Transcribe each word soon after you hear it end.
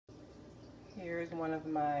Here's one of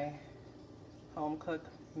my home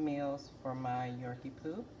cooked meals for my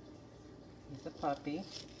Yorkie-poo. He's a puppy.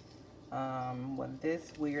 What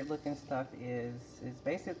this weird looking stuff is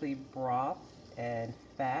basically broth and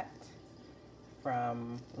fat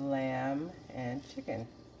from lamb and chicken.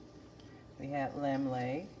 We had lamb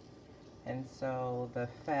leg, and so the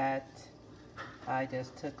fat I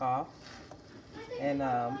just took off and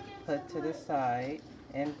put to the side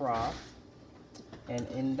in broth.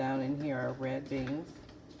 And down in here are red beans,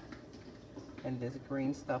 and this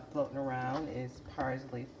green stuff floating around is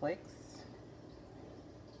parsley flakes.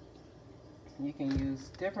 You can use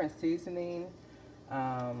different seasoning.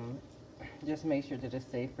 Just make sure that it's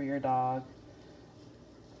safe for your dog.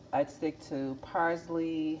 I'd stick to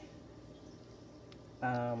parsley,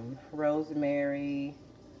 rosemary.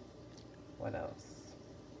 What else?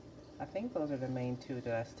 I think those are the main two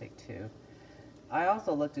that I stick to. I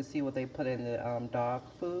also look to see what they put in the dog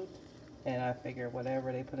food, and I figure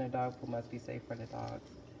whatever they put in dog food must be safe for the dogs.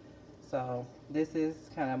 So this is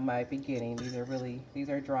kind of my beginning. These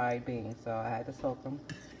are dried beans, so I had to soak them,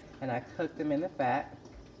 and I cooked them in the fat.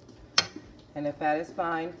 And the fat is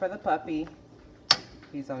fine for the puppy.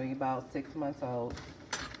 He's only about 6 months old.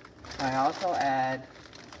 I also add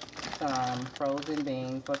some frozen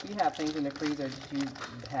beans. So if you have things in the freezer that you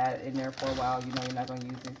had in there for a while, you know you're not going to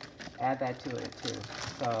use it, add that to it too.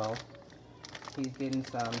 So he's getting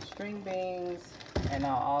some string beans, and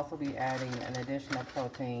I'll also be adding an additional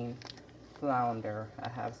protein, flounder. I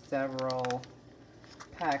have several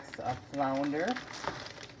packs of flounder.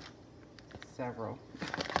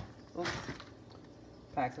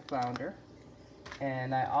 Packs of flounder.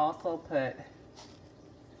 And I also put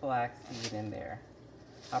flaxseed in there.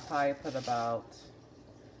 I'll probably put about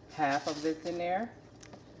half of this in there.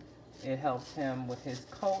 It helps him with his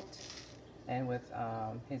coat and with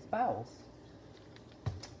his bowels.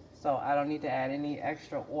 So I don't need to add any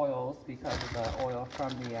extra oils because of the oil from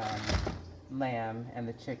the lamb and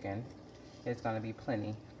the chicken. It's going to be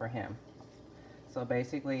plenty for him. So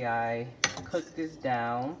basically I cook this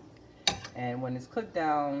down, and when it's cooked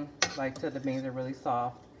down, like till the beans are really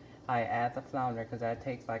soft, I add the flounder because that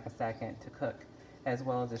takes like a second to cook, as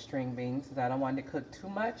well as the string beans, because I don't want it to cook too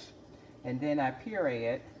much. And then I puree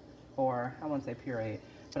it, or I won't say puree it,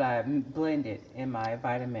 but I blend it in my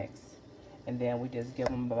Vitamix. And then we just give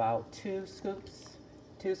them about 2 scoops.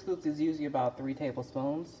 2 scoops is usually about 3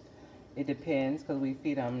 tablespoons. It depends, because we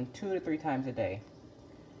feed them 2 to 3 times a day.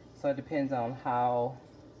 So it depends on how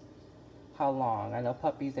long. I know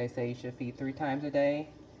puppies, they say you should feed 3 times a day.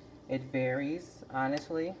 It varies,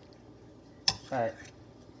 honestly. But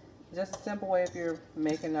just a simple way if you're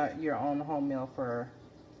making your own home meal for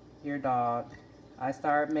your dog. I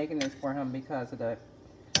started making this for him because of the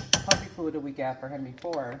puppy food that we got for him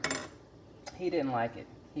before. He didn't like it.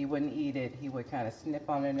 He wouldn't eat it. He would kind of snip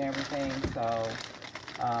on it and everything. So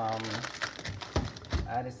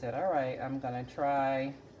I just said, all right, I'm gonna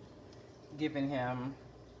try giving him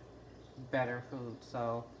better food.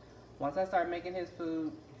 So once I started making his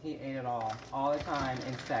food, he ate it all the time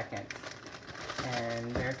in seconds.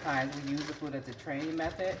 And there's times we use the food as a training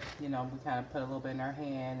method. You know, we kind of put a little bit in our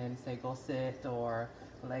hand and say go sit or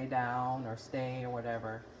lay down or stay or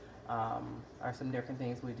whatever. Are some different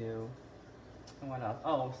things we do. And what else?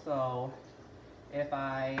 Oh, so if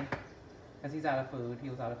because he's out of food. He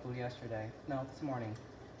was out of food yesterday. No, this morning.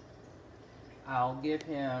 I'll give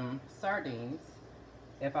him sardines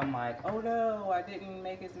if I'm like, oh no, I didn't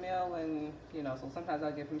make his meal, and you know, so sometimes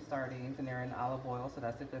I'll give him sardines, and they're in olive oil, so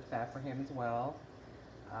that's a good fat for him as well.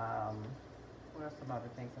 What are some other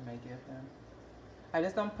things I may give him? I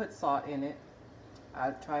just don't put salt in it.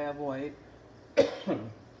 I try to avoid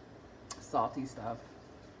salty stuff.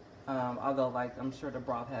 Although, like, I'm sure the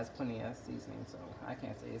broth has plenty of seasoning, so I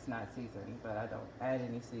can't say it's not seasoned, but I don't add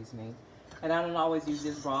any seasoning. And I don't always use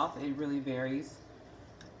this broth. It really varies.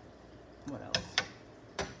 What else?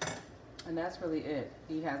 And that's really it.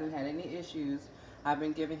 He hasn't had any issues. I've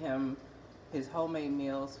been giving him his homemade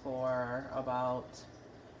meals for about,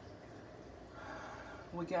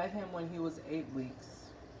 we got him when he was 8 weeks.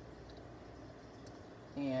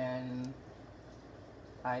 And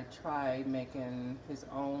I tried making his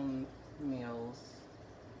own meals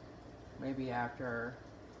maybe after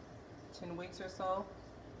 10 weeks or so.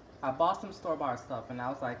 I bought some store-bought stuff, and I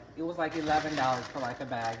was like, it was like $11 for like a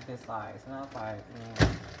bag this size. And I was like,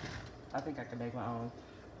 I think I can make my own.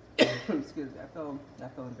 Excuse me, I'm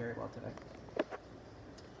feeling very well today.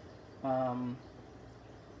 And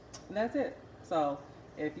that's it. So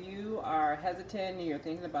if you are hesitant and you're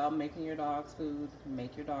thinking about making your dog's food,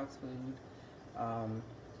 make your dog's food.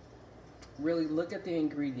 Really look at the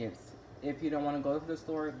ingredients. if you don't want to go to the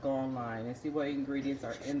store, go online and see what ingredients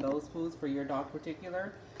are in those foods for your dog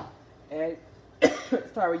particular. And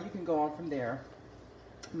sorry, you can go on from there.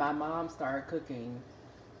 My mom started cooking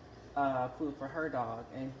food for her dog,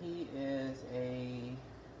 and he's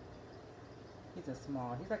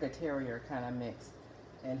like a terrier kind of mix,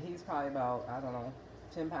 and he's probably about, I don't know,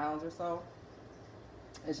 10 pounds or so.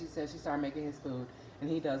 And she said she started making his food, and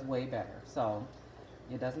he does way better. So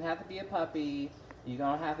it doesn't have to be a puppy. You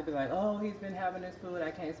don't have to be like, oh, he's been having this food,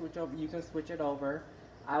 I can't switch over. You can switch it over.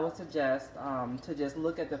 I would suggest to just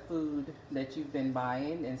look at the food that you've been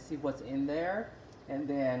buying and see what's in there, and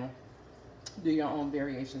then do your own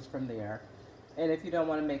variations from there. And if you don't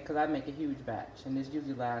want to make, because I make a huge batch, and this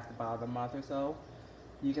usually lasts about a month or so,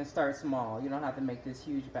 you can start small. You don't have to make this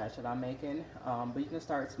huge batch that I'm making, but you can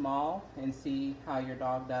start small and see how your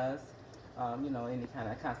dog does. You know, any kind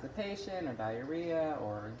of constipation or diarrhea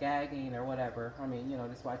or gagging or whatever. I mean, you know,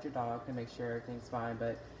 just watch your dog to make sure everything's fine.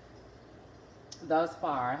 But thus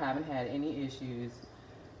far, I haven't had any issues.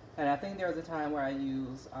 And I think there was a time where I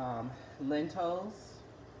used lentils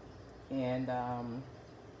and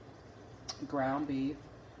ground beef.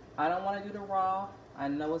 I don't want to do the raw. I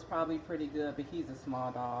know it's probably pretty good, but he's a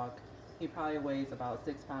small dog. He probably weighs about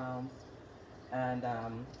 6 pounds. And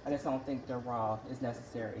I just don't think the raw is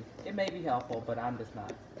necessary. It may be helpful, but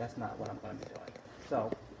that's not what I'm going to be doing. So,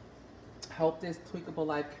 hope this Tweakable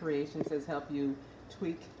Life Creations has helped you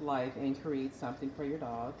tweak life and create something for your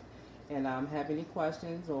dog. And have any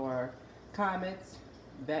questions or comments,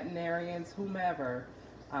 veterinarians, whomever,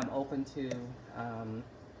 I'm open to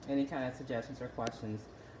any kind of suggestions or questions.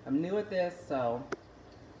 I'm new at this, so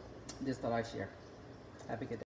just thought I'd share. Have a good day.